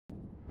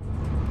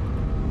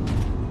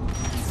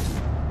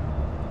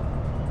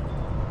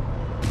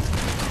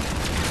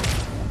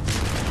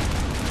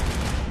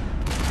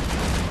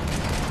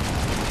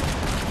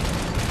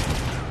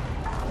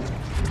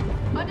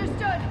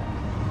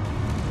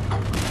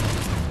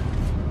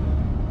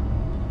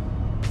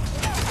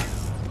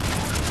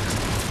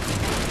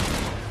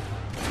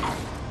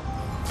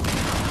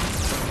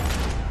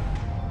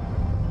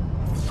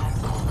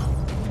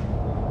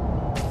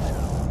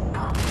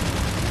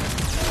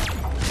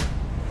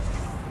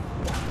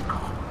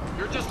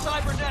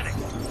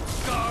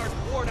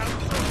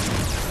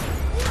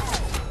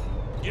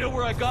You know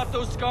where I got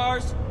those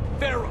scars?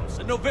 Pharos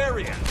and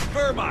Novaria,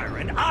 Vermeer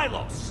and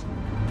Ilos.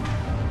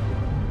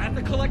 At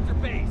the Collector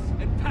Base,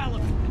 and Palamon,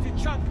 and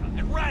Tuchanka,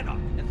 and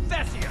Rannoch, and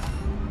Thessia.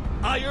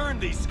 I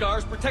earned these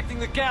scars protecting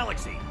the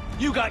galaxy.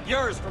 You got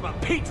yours from a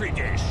petri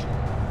dish.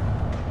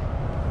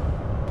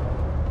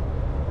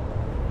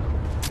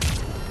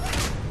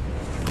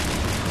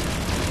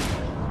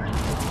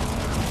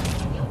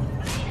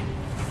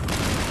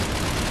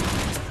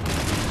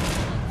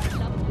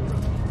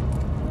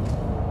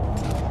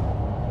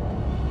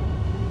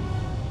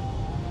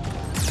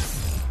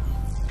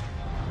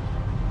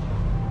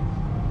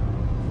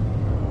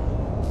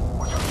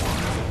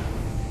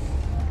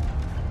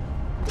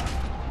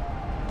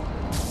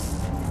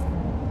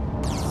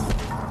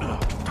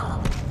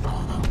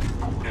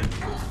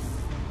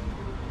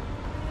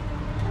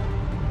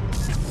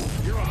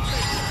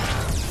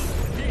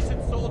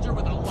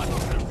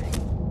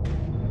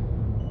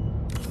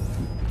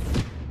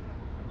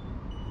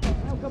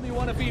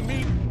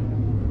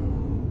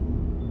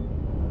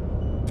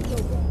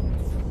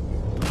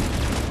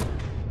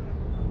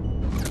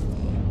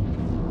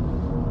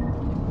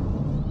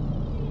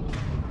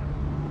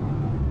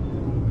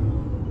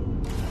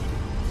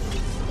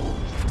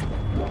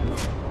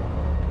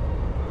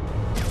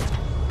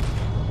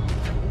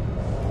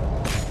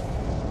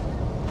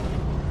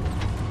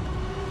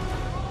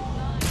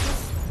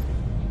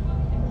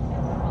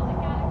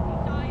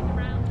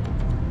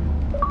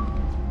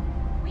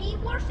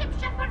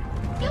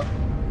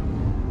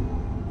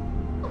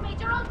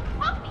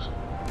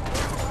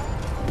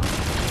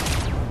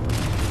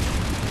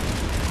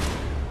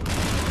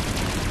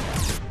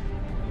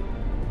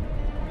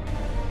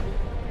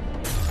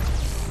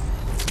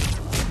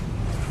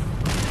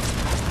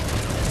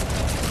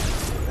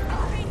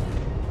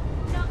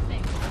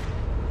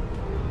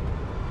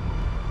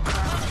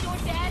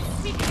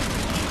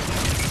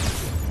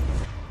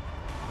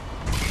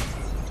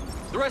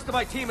 The rest of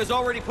my team has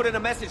already put in a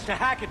message to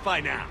Hackett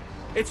by now.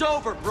 It's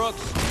over, Brooks.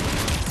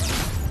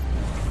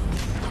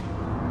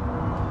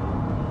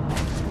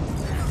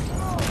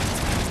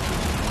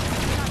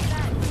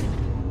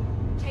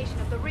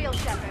 Of the real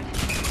Shepard.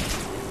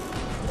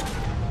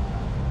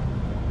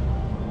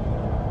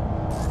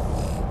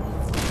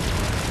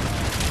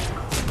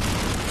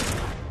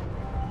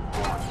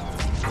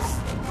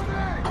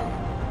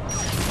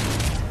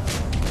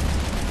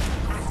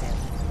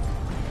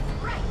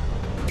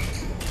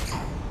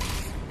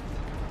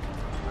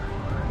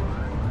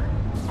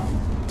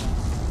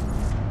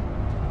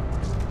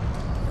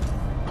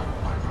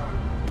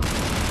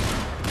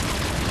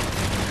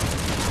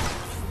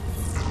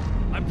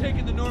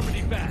 Taking the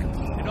Normandy back.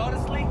 And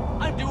honestly,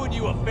 I'm doing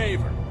you a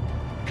favor.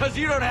 Cause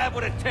you don't have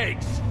what it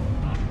takes.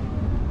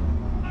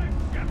 I'm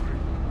Shepard.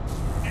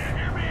 You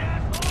hear me,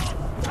 asshole?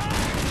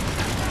 I'm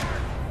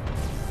Shepard!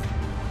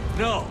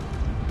 No.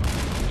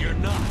 You're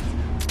not.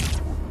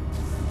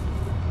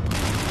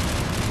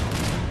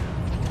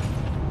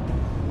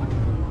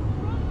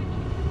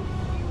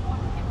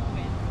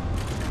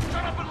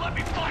 Shut up and let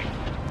me fight!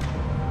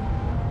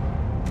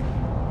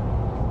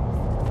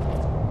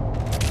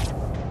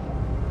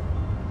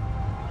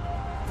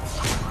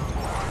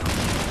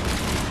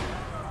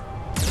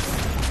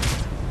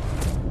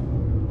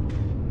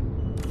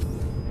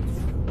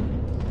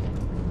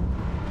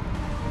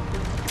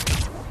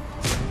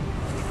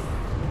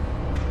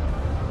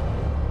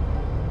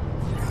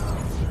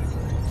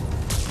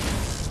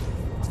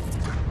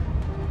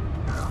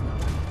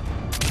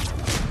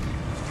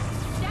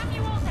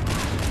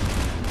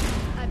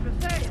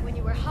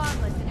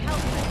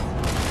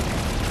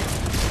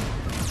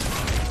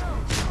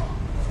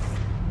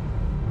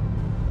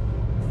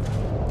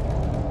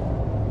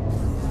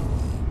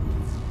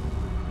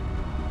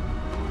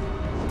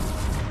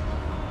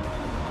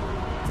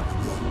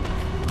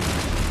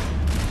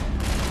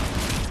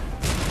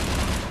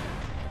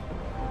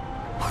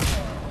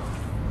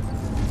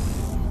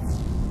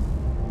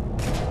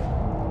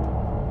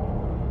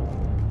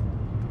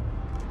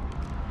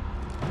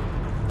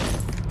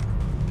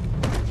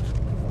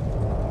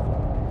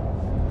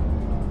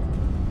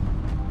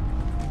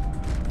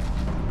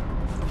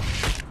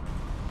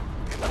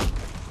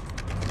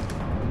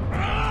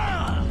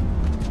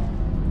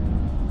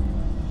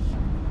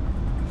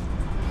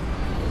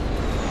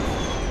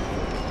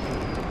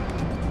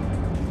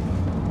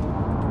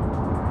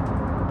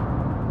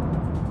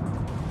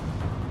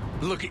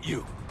 Look at you.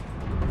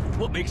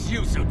 What makes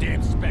you so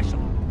damn special?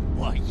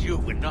 Why you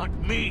and not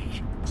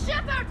me?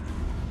 Shepard!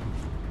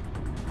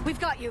 We've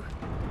got you.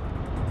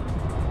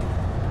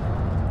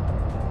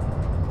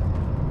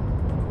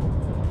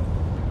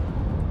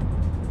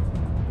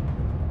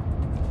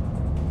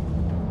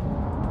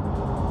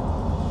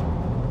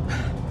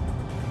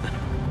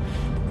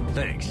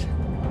 Thanks.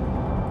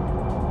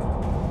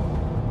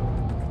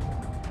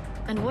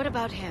 And what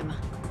about him?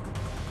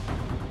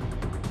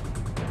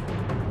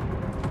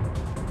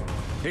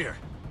 Here,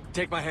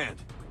 take my hand.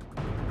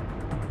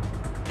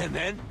 And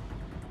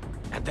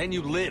then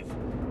you live.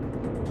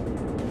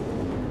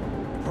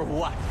 For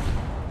what?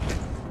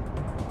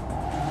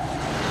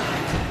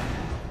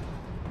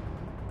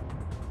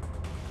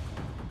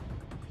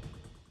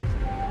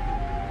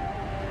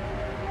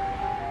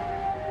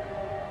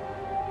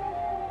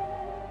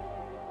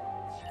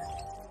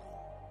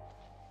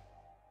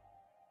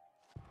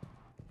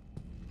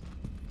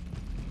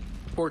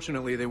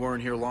 Unfortunately, they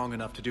weren't here long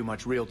enough to do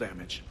much real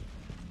damage.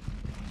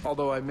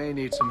 Although I may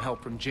need some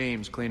help from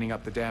James cleaning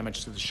up the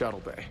damage to the shuttle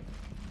bay.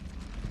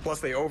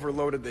 Plus they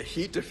overloaded the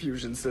heat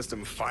diffusion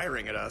system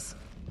firing at us.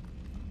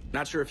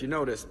 Not sure if you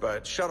noticed,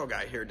 but Shuttle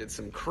Guy here did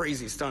some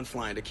crazy stunt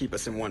flying to keep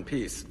us in one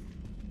piece.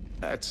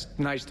 It's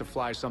nice to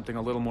fly something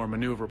a little more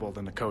maneuverable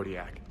than the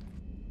Kodiak.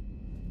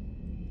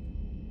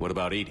 What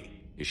about Edie?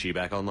 Is she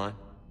back online?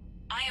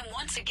 I am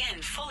once again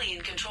fully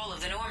in control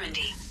of the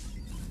Normandy.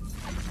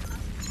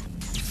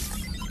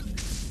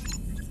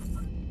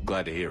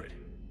 Glad to hear it.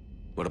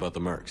 What about the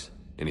Mercs?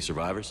 Any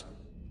survivors?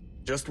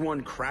 Just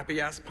one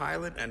crappy-ass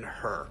pilot and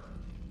her.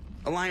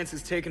 Alliance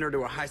has taken her to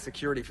a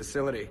high-security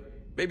facility.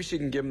 Maybe she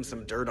can give him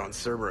some dirt on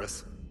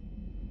Cerberus.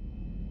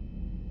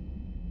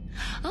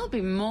 I'll be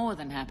more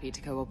than happy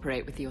to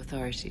cooperate with the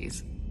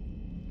authorities.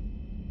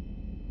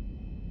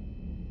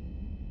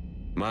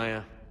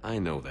 Maya, I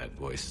know that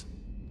voice.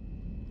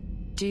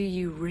 Do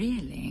you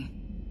really?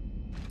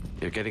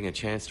 You're getting a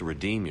chance to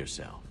redeem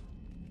yourself.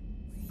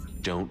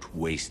 Don't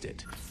waste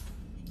it.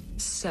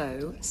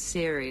 So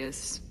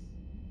serious.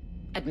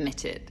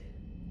 Admit it.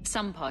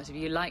 Some part of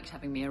you liked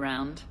having me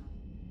around.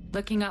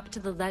 Looking up to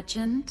the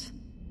legend?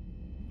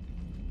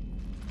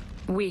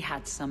 We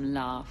had some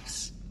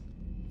laughs.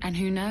 And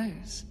who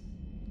knows?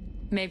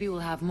 Maybe we'll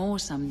have more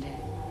someday.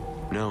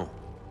 No,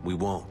 we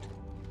won't.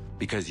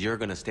 Because you're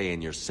gonna stay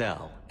in your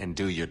cell and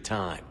do your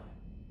time.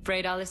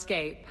 Afraid I'll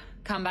escape,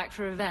 come back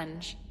for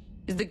revenge?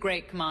 Is the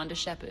great Commander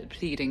Shepard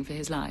pleading for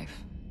his life?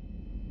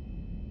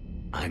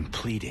 I'm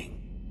pleading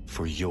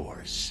for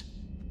yours.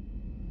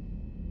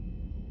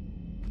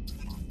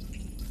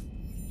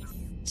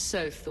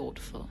 So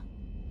thoughtful.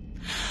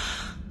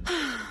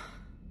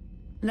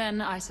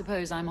 Then I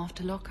suppose I'm off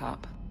to lock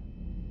up.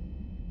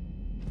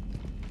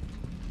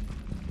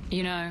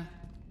 You know,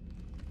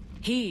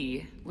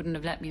 he wouldn't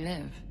have let me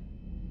live.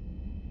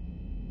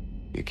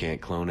 You can't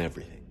clone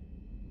everything.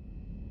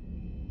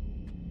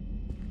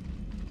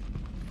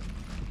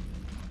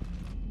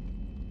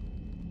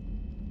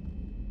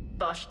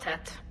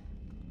 Boshtet.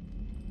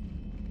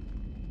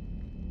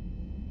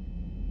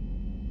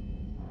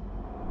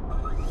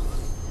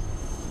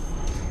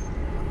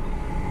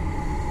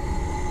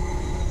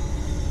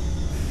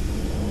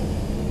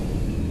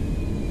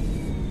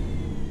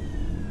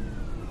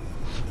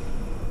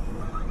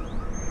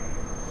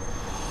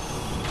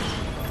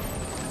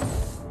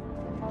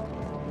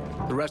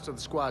 The rest of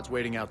the squad's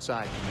waiting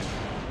outside.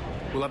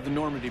 We'll have the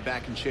Normandy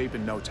back in shape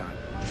in no time.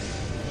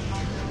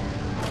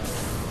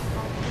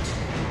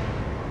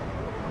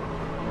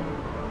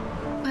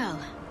 Well,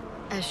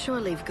 as shore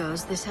leave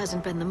goes, this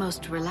hasn't been the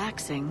most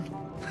relaxing.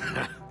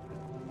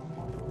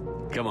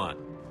 Come on.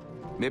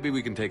 Maybe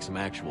we can take some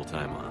actual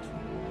time off.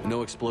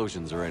 No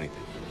explosions or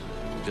anything.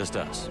 Just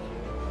us.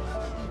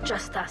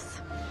 Just us.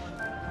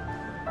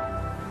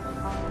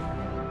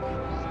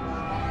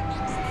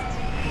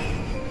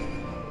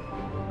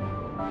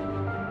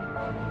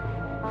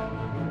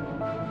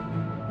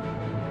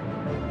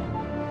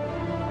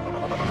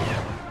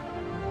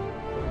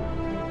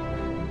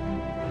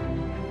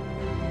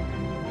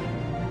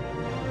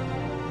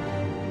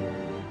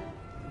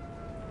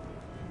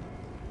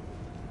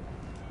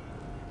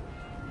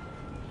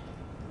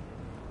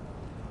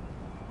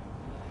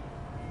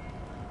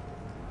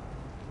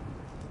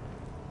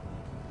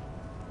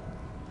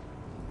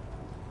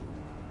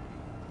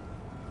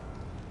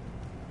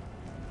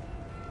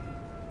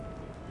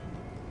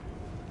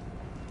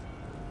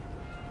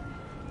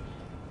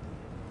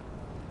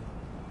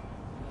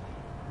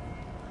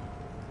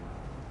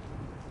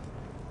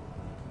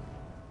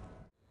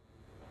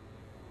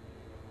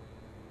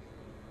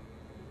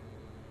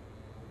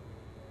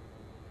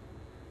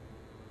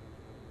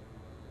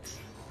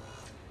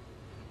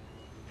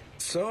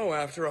 So,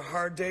 after a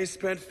hard day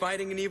spent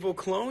fighting an evil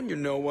clone, you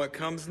know what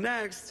comes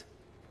next.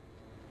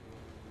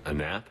 A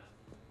nap?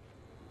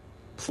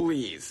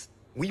 Please.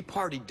 We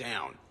partied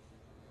down.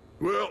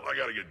 Well, I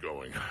gotta get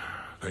going.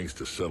 Things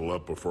to settle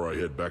up before I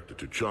head back to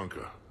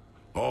Tuchanka.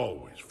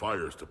 Always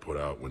fires to put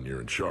out when you're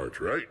in charge,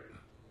 right?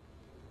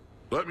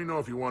 Let me know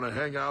if you want to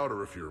hang out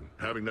or if you're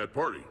having that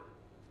party.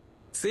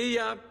 See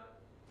ya.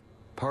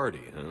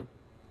 Party, huh?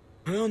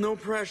 Well, no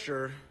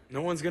pressure.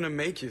 No one's gonna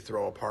make you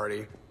throw a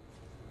party.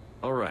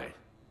 All right.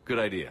 Good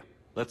idea.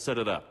 Let's set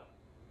it up.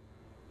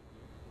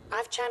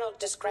 I've channeled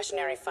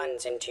discretionary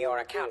funds into your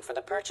account for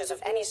the purchase of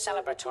any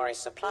celebratory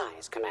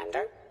supplies,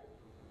 Commander.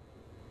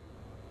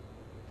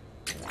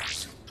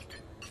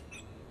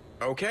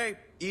 Okay,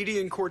 Edie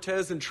and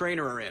Cortez and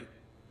Trainer are in.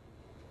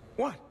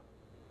 What?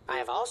 I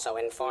have also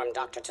informed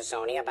Dr.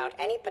 Tassoni about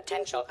any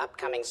potential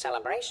upcoming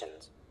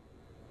celebrations.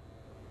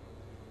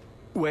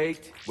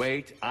 Wait.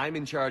 I'm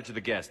in charge of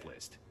the guest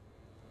list.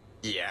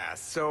 Yeah,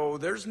 so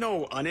there's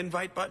no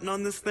uninvite button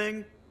on this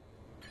thing?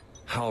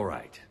 All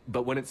right.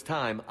 But when it's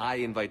time, I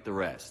invite the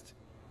rest.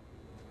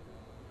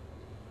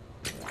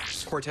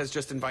 Cortez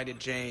just invited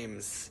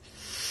James.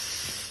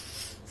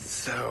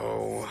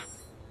 So...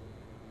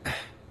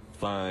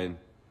 Fine.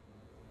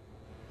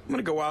 I'm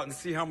gonna go out and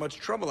see how much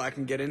trouble I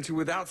can get into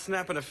without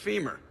snapping a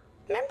femur.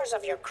 Members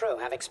of your crew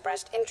have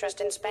expressed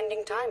interest in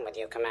spending time with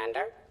you,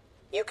 Commander.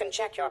 You can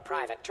check your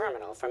private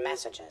terminal for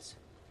messages.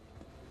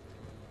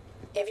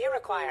 If you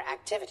require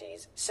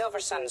activities, Silver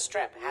Sun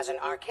Strip has an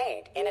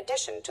arcade in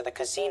addition to the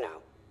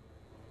casino.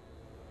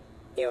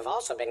 You've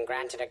also been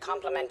granted a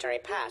complimentary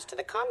pass to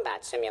the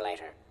combat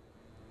simulator.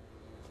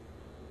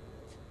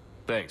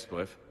 Thanks,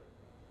 Cliff.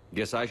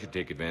 Guess I should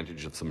take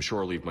advantage of some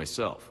shore leave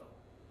myself.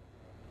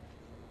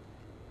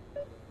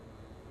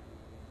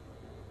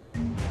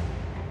 You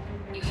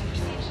have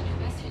received a new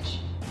message.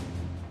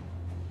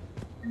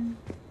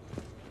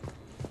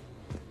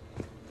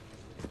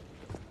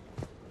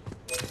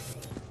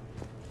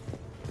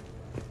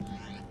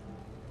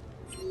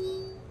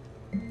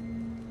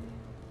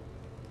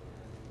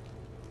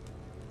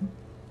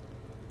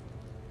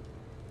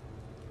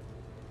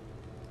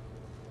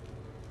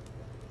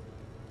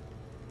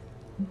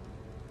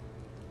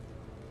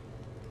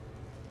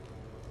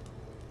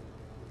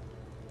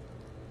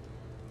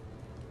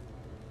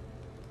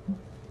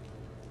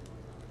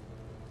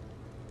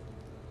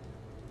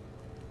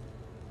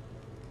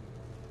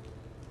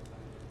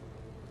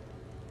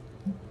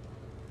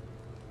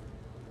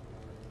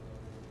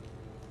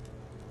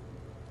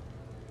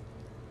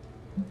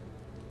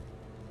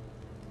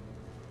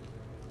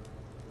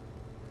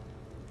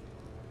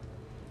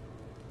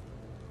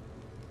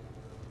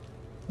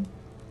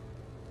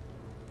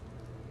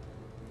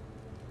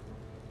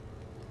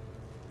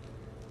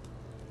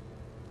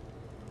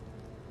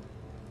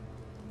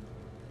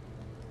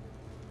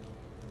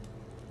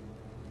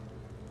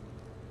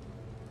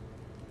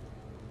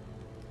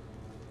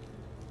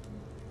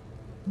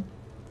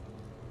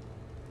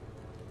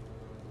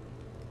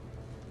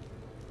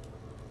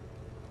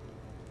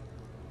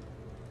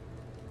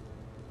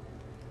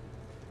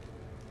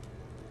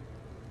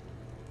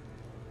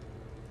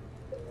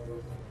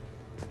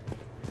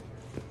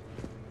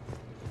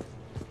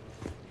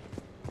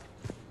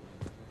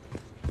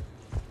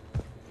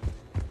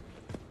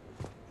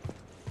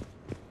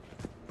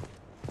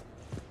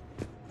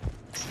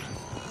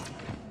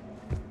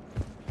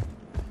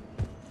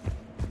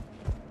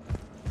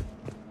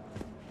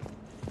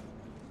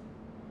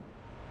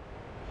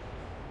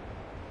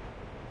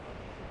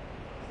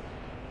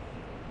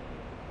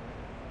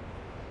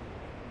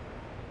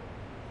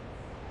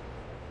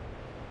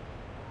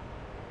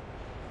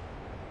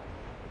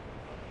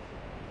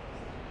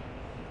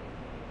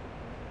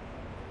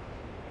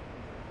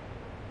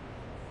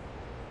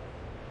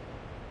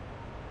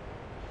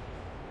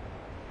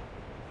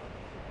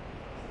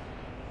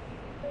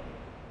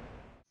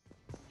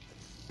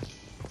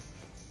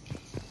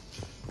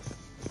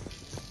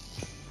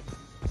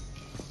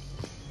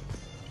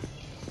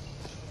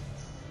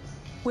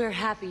 We're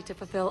happy to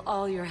fulfill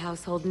all your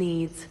household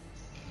needs.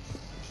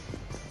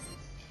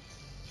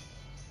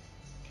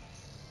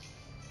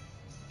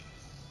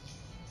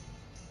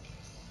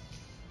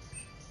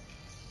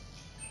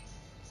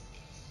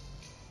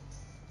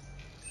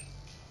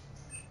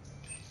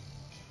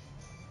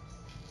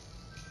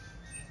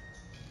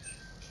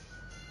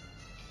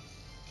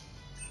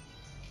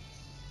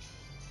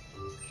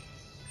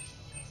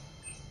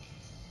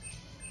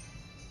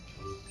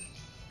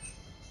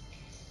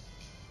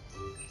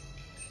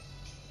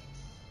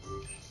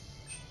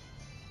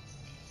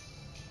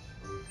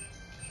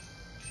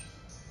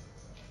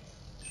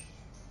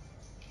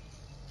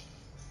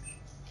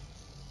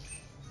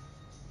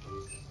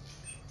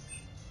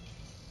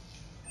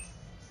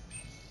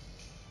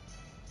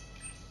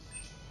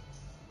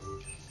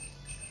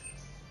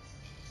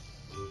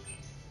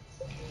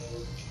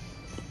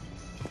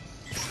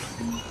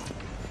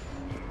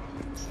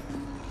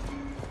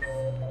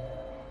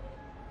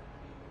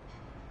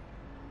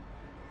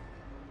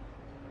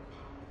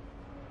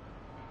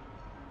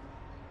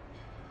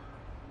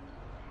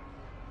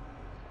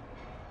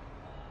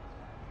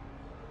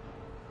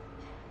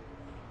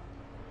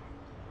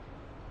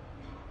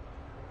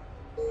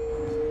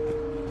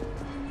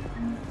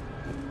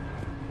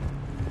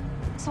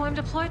 So I'm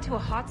deployed to a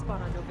hotspot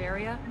on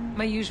Noveria.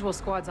 My usual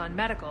squad's on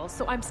medical,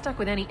 so I'm stuck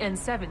with any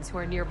N7s who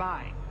are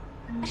nearby.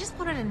 I just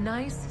wanted a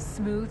nice,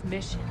 smooth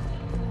mission.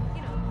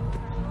 You know.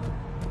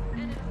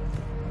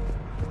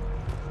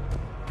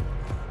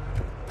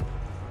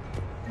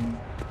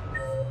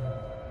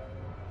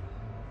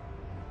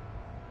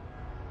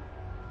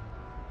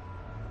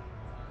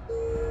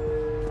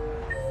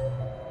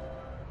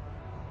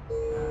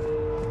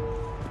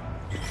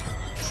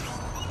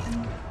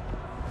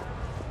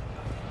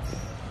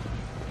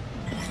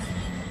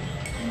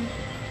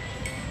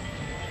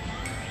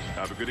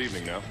 Have a good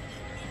evening now.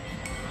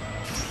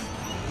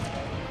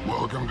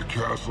 Welcome to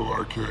Castle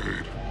Arcade.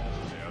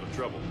 Stay out of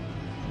trouble.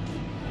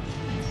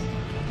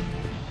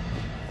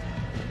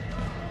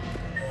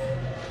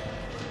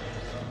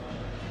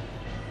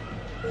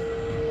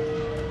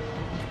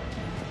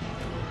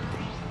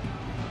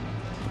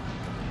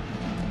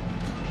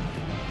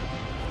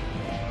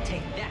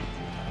 Take that.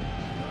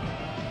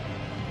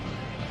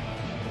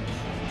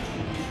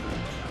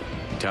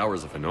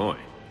 Towers of Hanoi?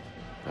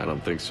 I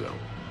don't think so.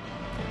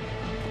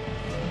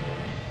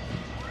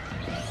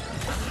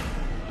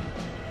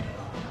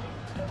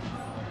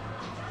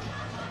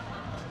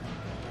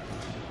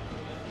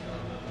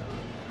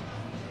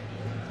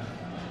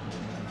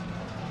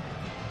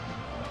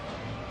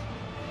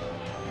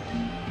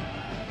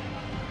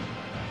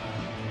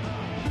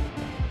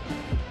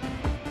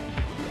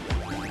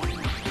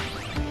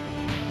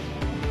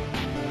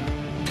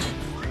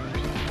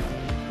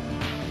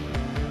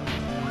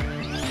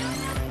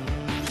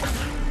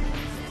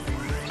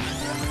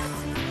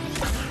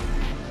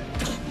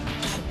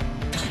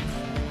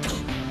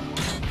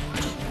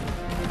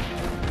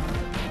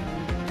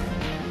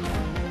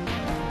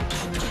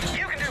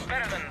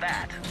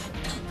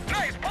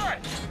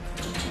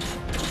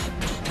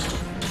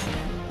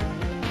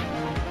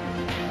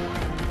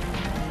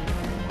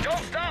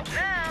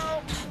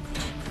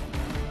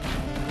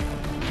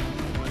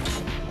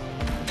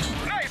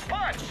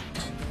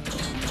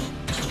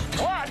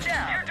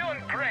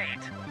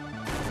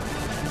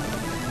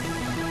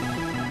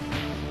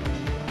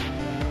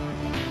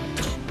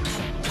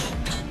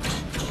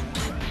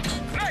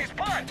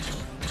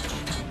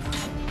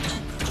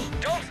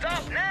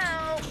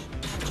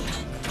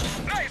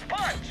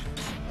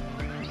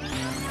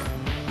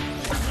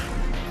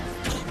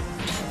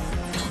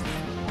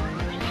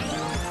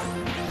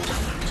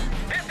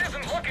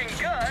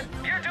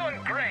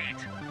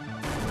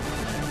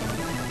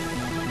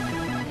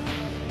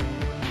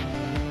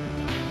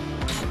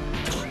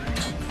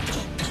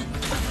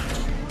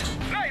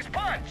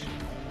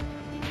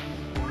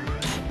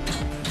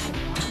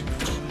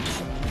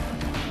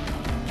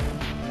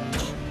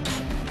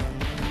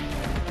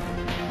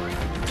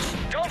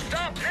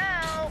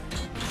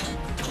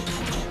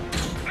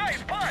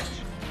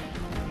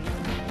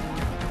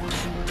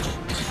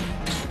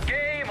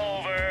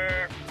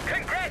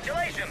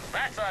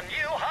 a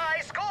new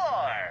high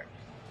score!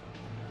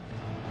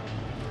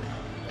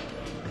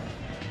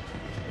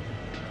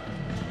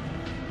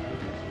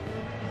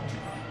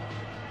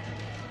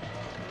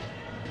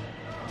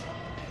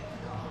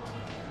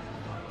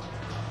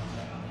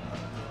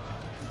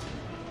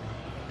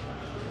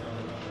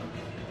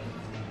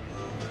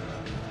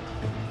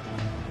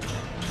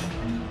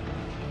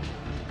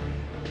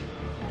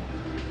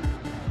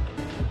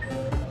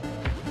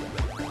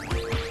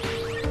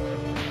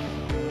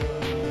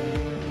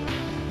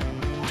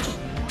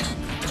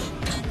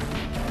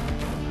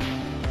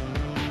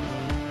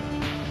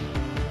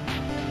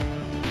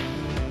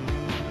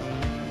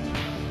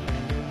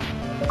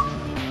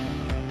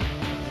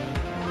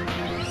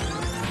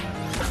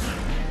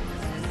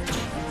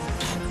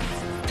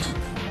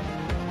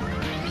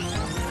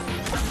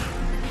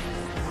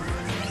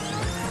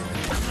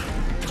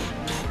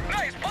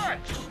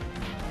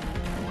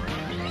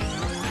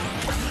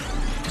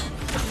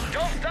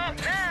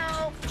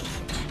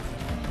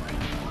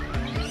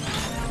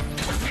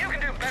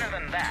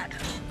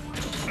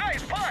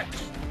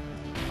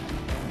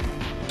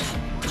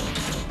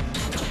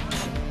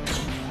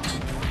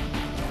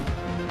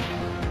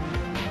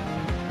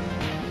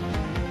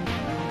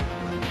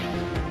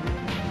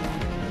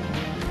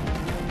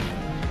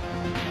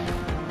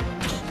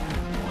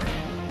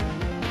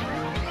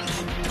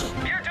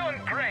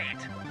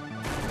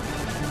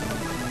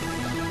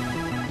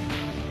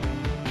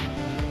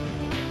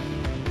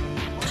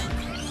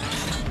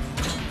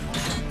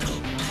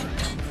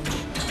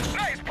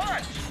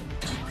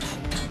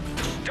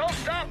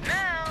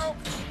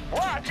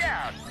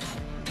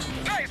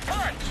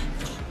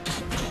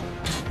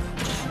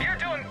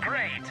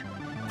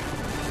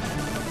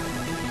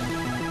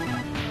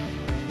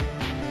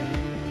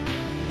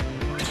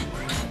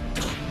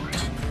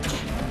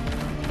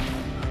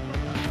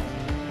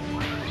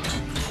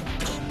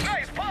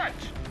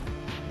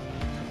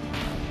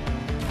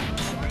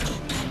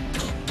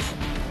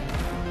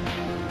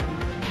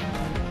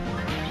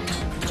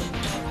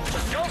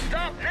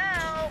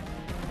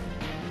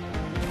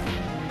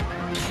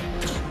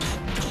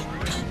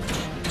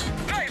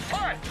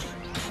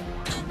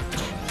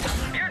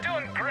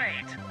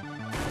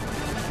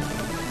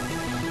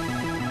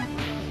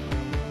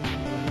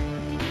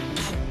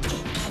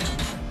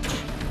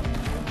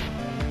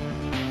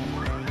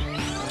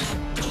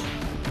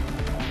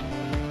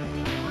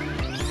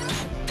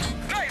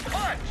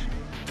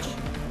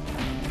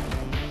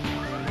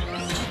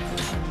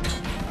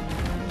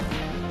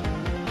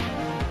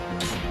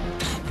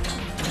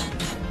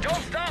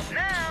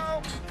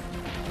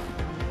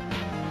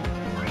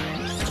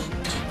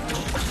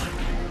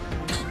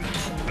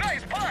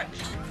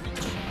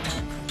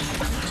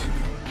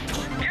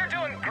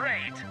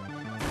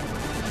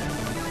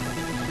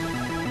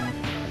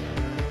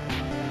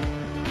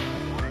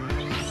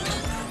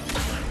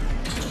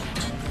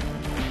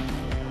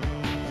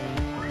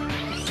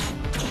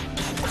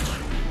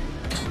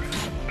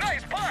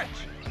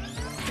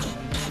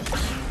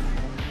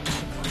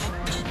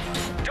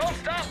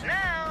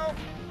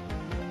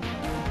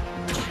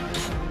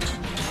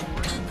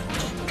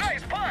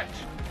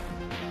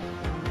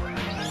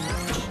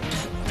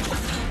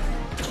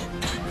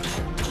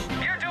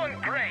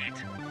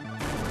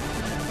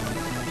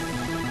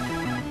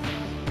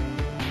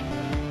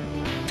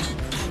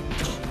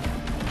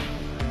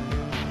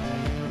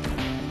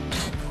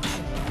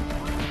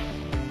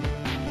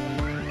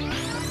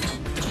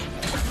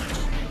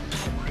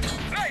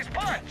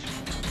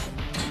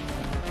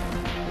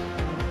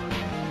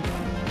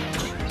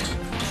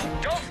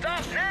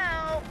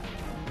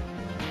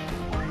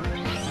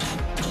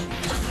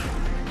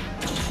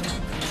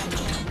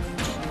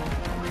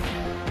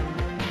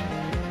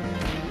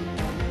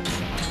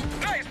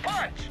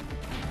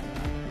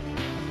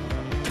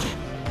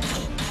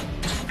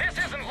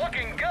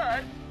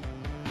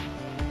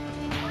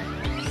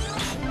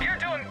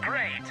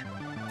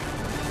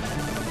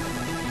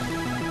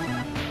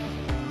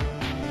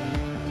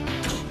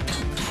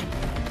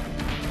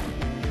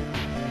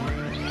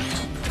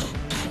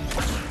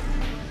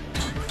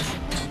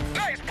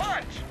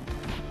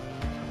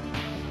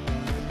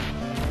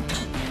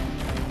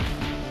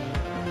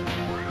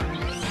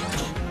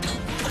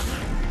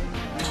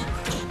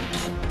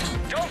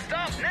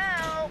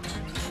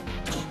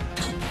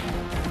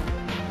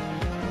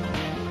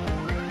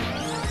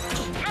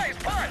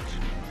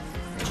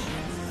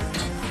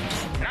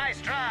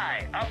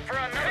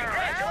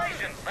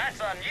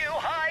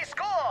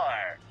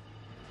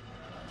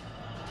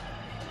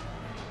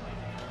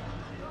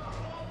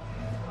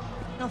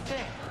 No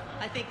fair.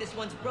 I think this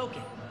one's broken.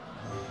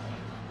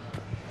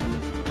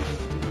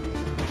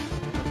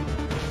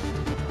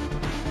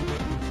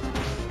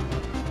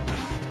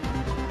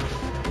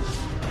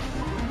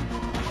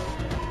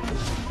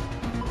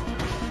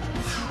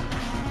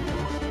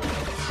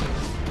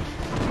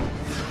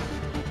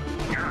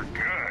 You're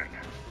good.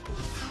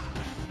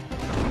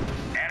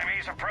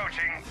 Enemies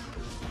approaching.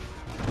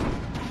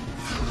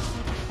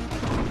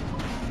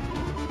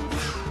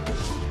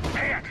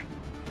 Hit!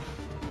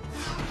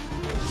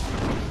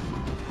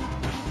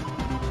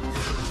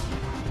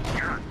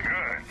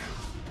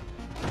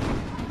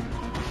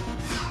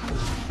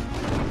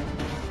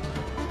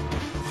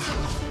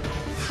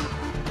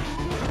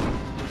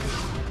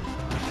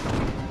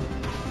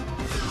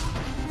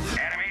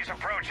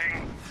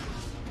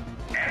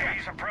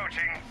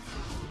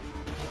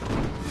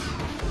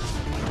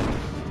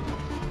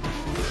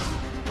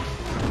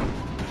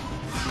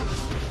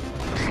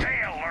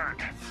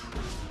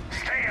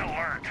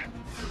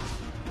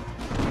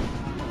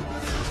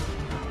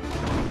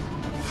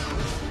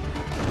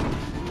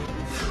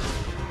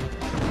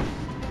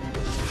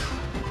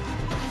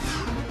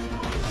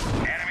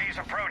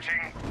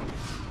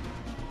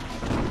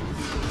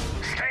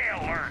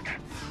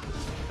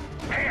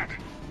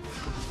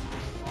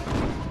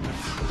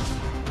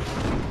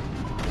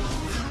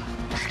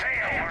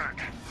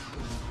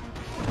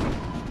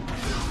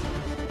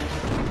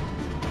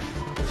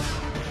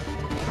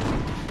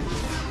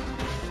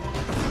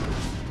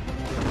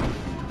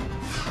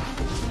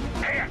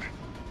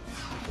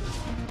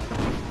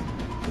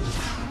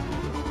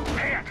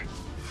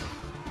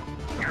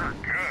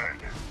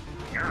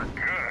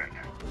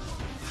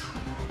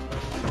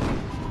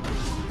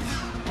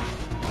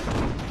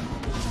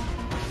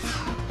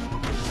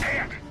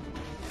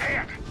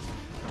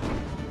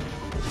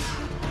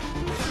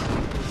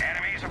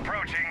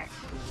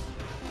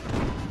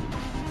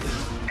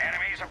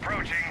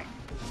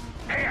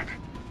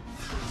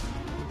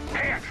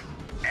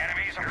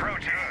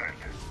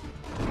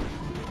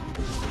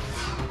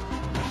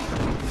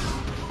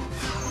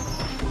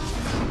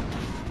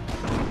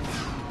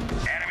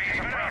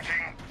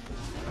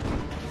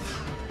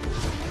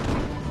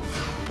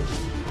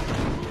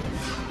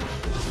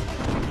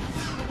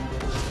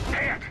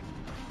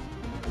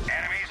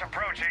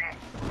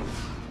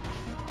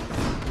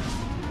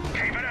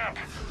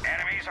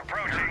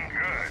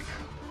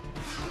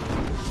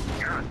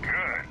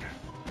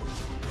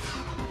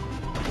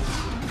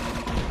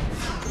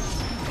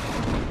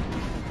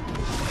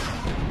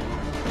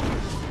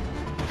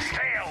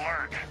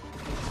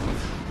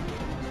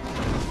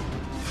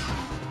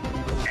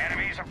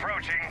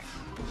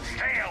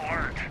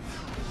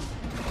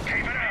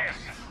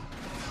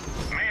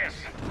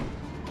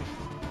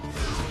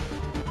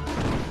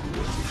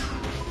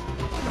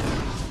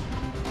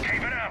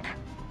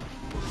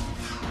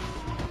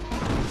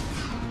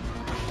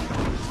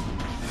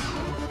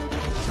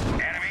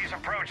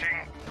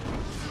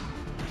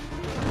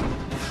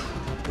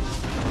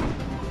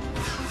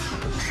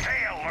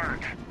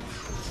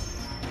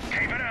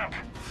 Keep it up.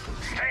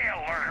 Stay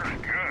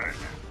alert. Good.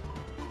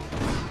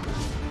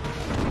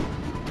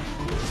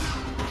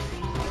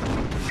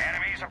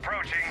 Enemies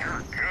approaching.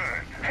 You're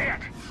good.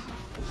 Hit.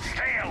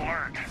 Stay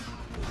alert.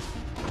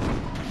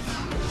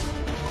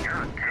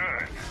 You're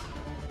good.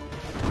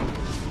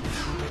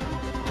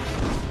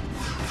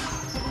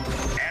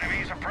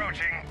 Enemies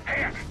approaching.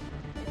 Hit.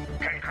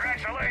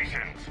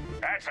 Congratulations.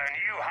 That's a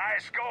new high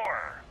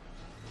score.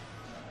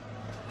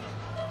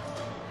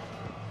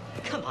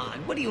 Come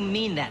on, what do you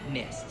mean that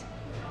missed?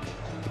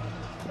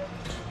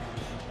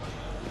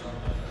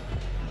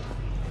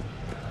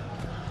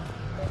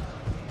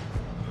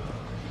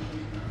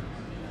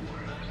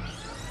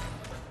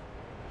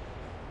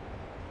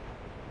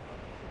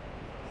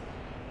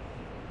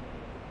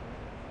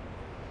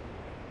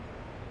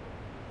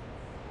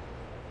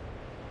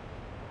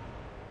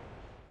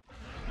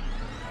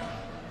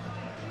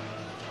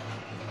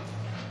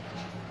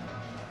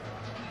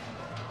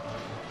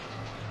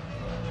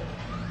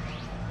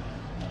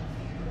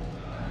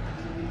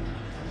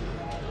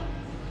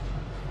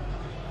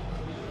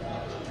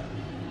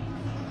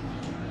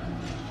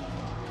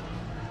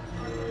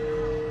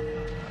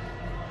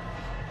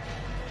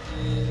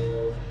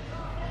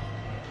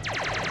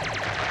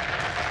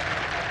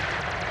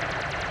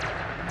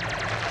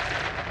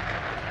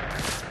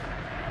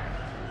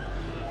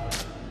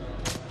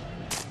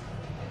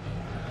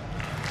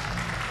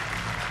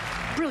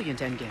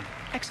 Brilliant endgame.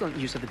 Excellent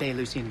use of the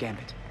Belarusian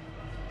gambit.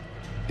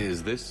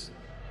 Is this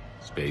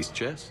space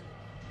chess?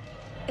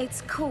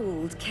 It's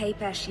called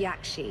Kapesh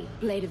Yakshi,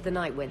 Blade of the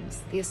Night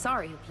Winds. The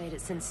Asari have played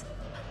it since...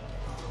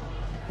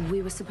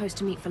 we were supposed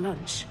to meet for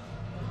lunch.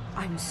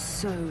 I'm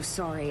so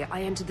sorry.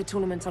 I entered the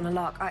tournament on a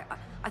lark.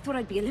 I thought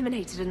I'd be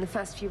eliminated in the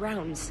first few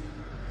rounds.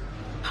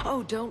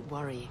 Oh, don't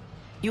worry.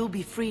 You'll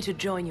be free to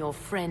join your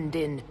friend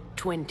in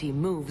 20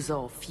 moves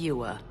or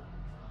fewer.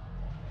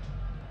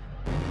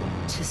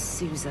 To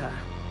Sousa.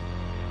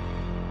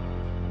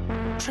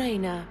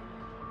 Trainer,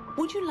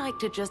 would you like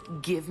to just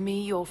give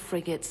me your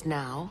frigates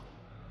now?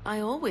 I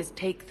always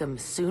take them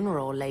sooner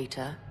or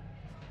later.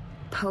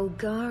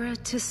 Polgara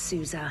to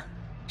Sousa.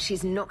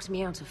 She's knocked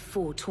me out of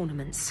 4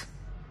 tournaments.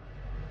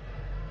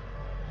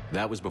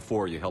 That was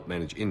before you helped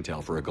manage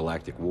intel for a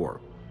galactic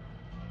war.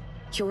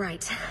 You're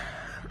right.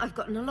 I've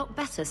gotten a lot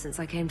better since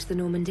I came to the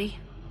Normandy.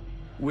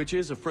 Which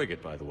is a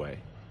frigate, by the way.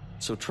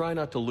 So try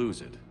not to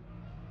lose it.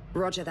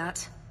 Roger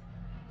that.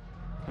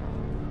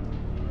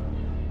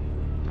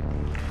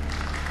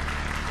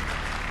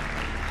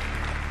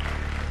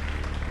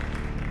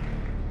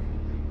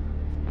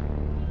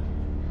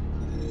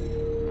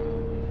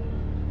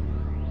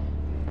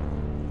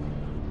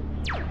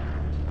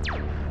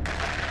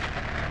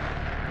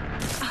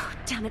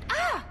 Damn it.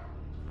 Ah!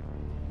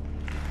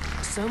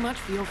 So much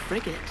for your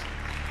frigate.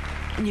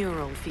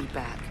 Neural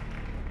feedback.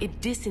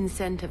 It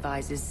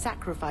disincentivizes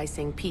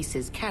sacrificing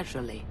pieces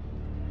casually.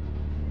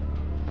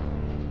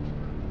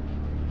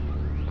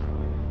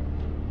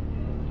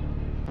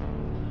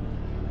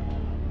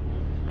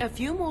 A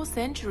few more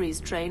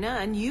centuries, Trainer,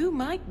 and you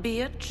might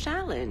be a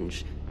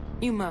challenge.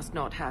 You must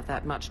not have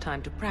that much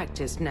time to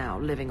practice now,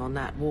 living on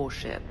that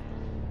warship.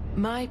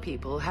 My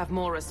people have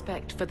more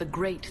respect for the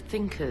great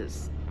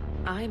thinkers.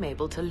 I'm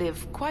able to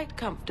live quite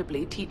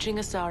comfortably teaching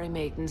Asari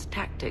maidens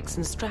tactics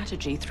and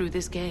strategy through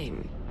this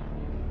game.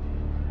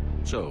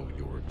 So,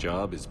 your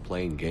job is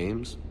playing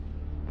games?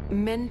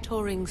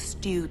 Mentoring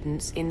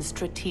students in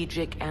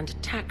strategic and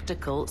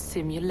tactical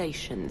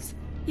simulations.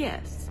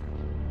 Yes.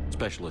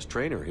 Specialist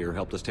Trainer here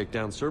helped us take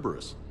down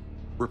Cerberus.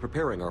 We're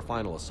preparing our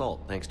final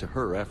assault thanks to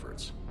her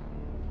efforts.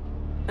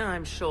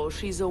 I'm sure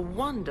she's a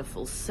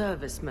wonderful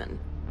serviceman,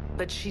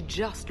 but she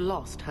just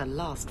lost her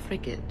last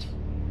frigate.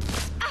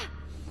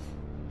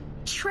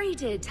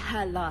 Traded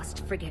her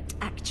last frigate,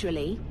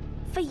 actually,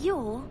 for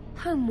your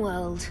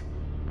homeworld.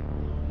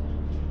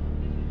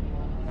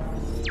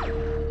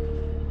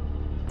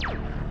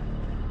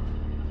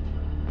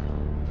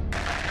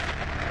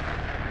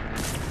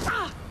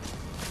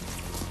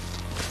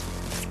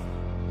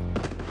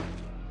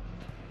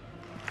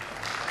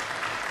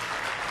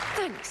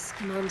 Thanks,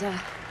 Commander.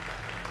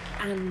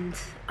 And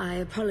I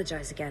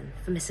apologize again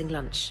for missing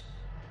lunch.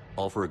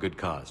 All for a good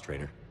cause,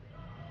 Trainer.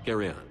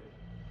 Carry on.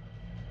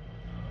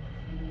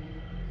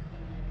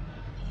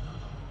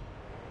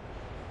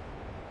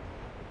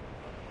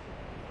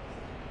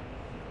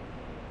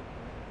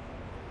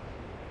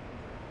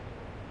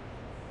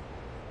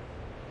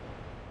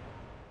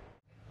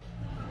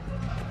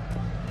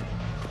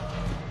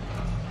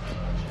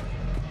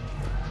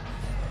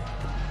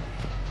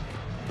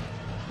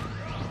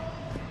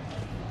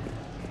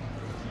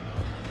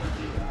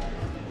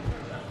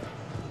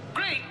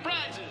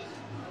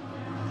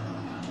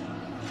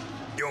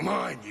 You're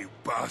mine, you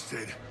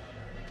bastard.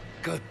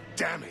 God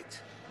damn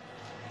it.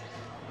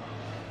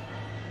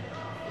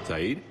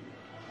 Saeed?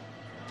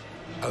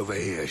 Over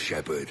here,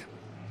 Shepard.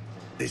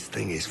 This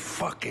thing is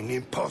fucking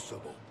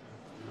impossible.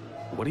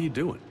 What are you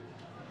doing?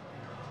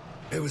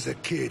 There was a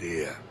kid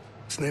here,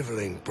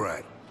 sniveling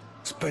brat,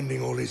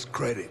 spending all his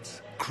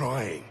credits,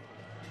 crying.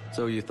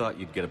 So you thought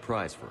you'd get a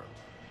prize for him?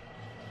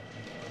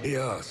 He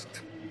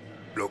asked.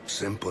 Looked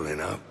simple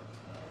enough.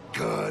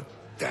 God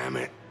damn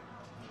it.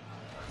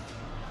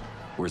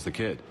 Where's the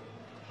kid?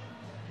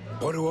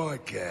 What do I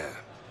care?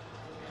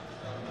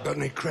 Got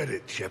any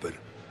credit, Shepard?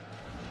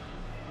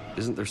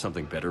 Isn't there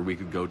something better we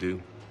could go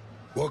do?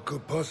 What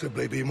could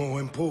possibly be more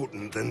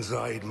important than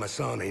Zaid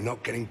Masani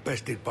not getting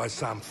bested by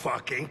some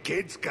fucking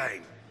kids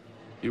game?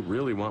 You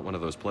really want one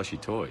of those plushy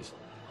toys?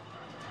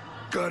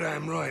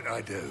 Goddamn right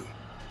I do.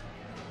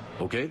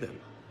 Okay then.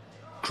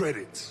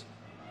 Credits.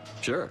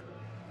 Sure.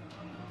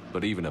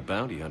 But even a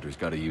bounty hunter's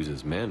gotta use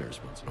his manners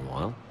once in a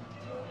while.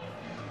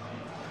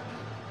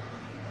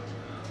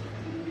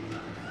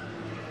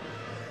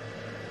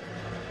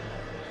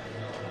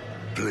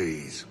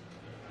 Please.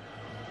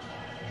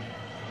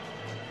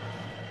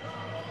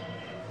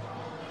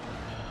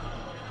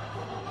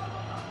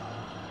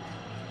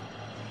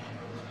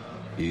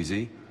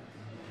 Easy.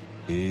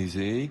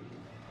 Easy.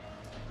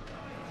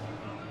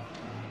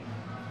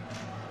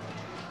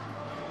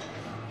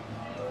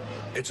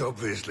 It's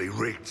obviously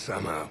rigged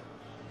somehow.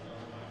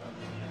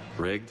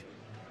 Rigged?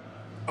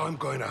 I'm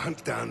going to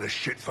hunt down the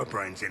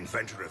shit-for-brains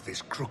inventor of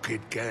this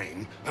crooked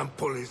game and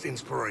pull his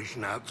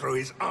inspiration out through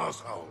his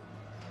arsehole.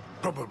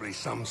 Probably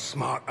some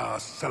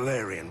smart-ass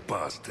Salarian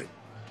bastard.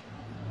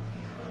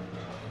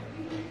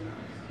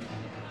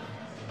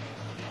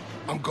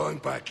 I'm going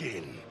back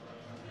in.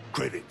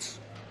 Credits.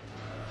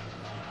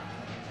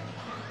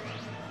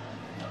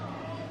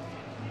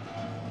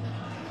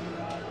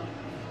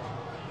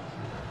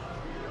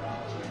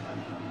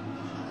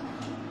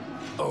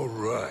 All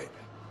right.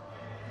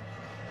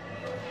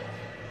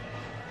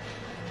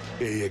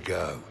 Here you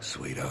go,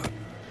 sweetheart.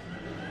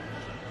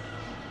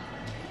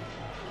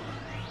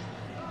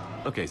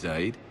 Okay,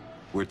 Zaid.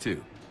 Where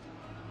to?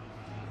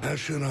 How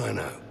should I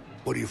know?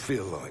 What do you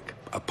feel like?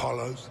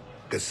 Apollo's?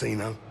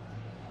 Casino?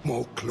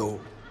 More claw?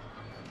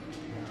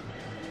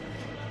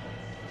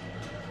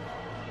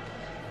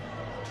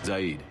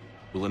 Zaid,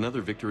 will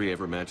another victory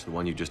ever match the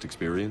one you just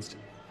experienced?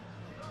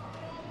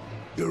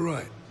 You're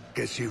right.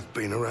 Guess you've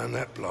been around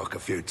that block a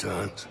few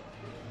times.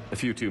 A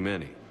few too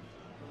many.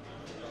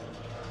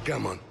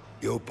 Come on,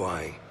 you're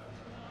buying.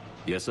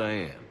 Yes, I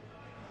am.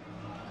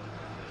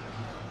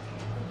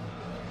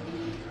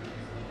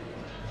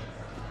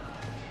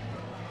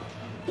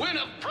 Win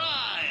a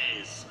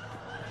prize!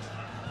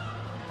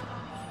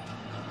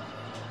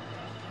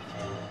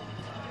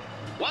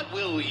 What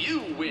will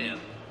you win?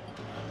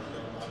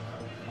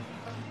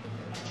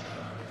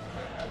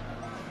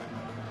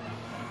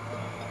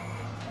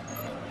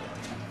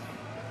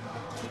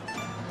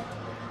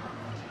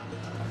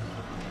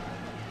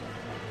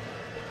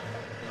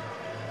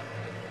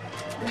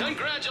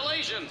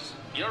 Congratulations!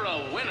 You're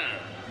a winner!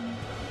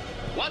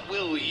 What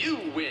will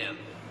you win?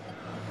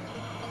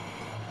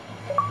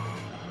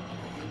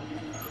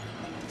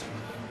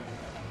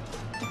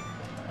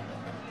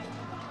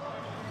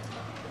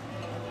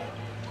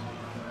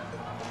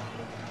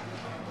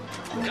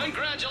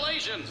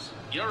 Congratulations!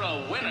 You're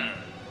a winner!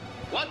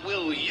 What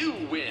will you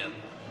win?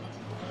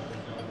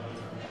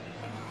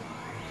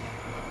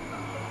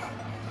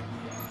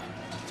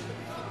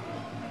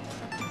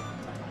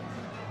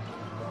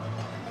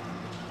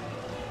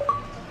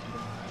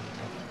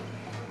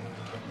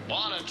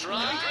 Wanna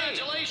try?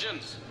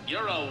 Congratulations!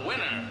 You're a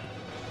winner!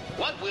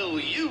 What will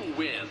you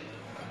win?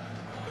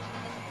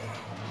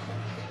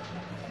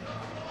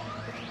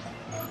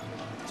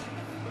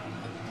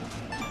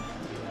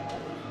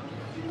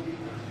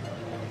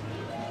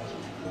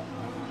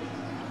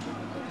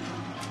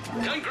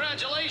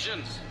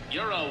 Congratulations!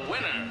 You're a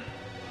winner!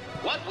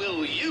 What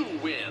will you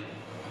win?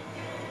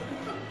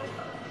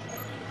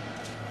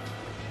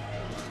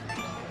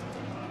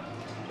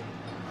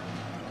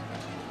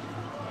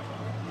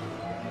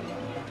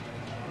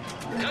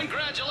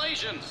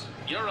 Congratulations!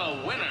 You're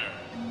a winner!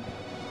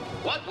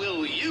 What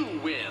will you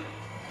win?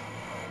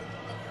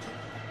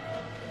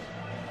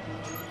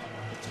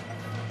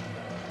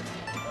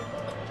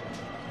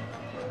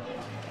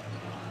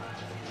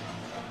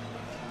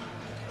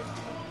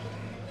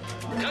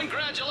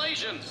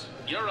 Congratulations!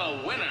 You're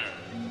a winner!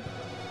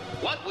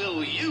 What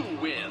will you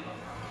win?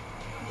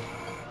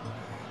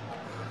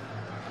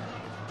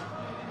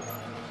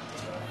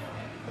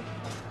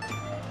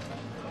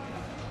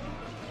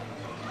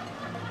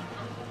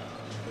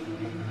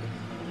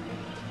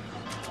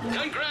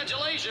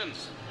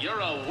 Congratulations! You're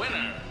a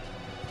winner!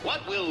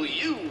 What will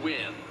you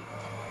win?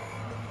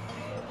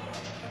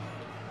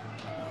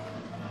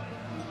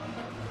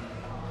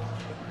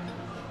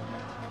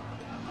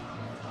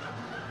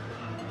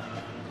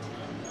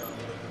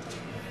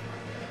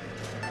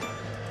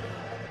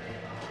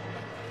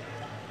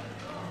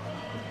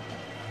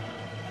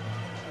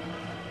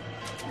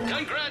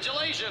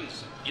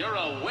 Congratulations! You're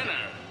a winner!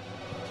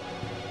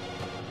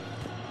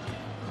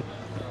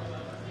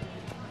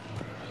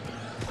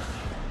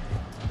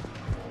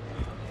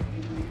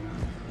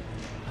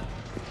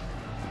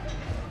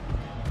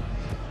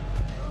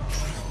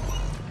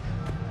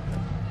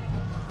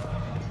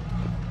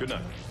 Good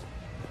night.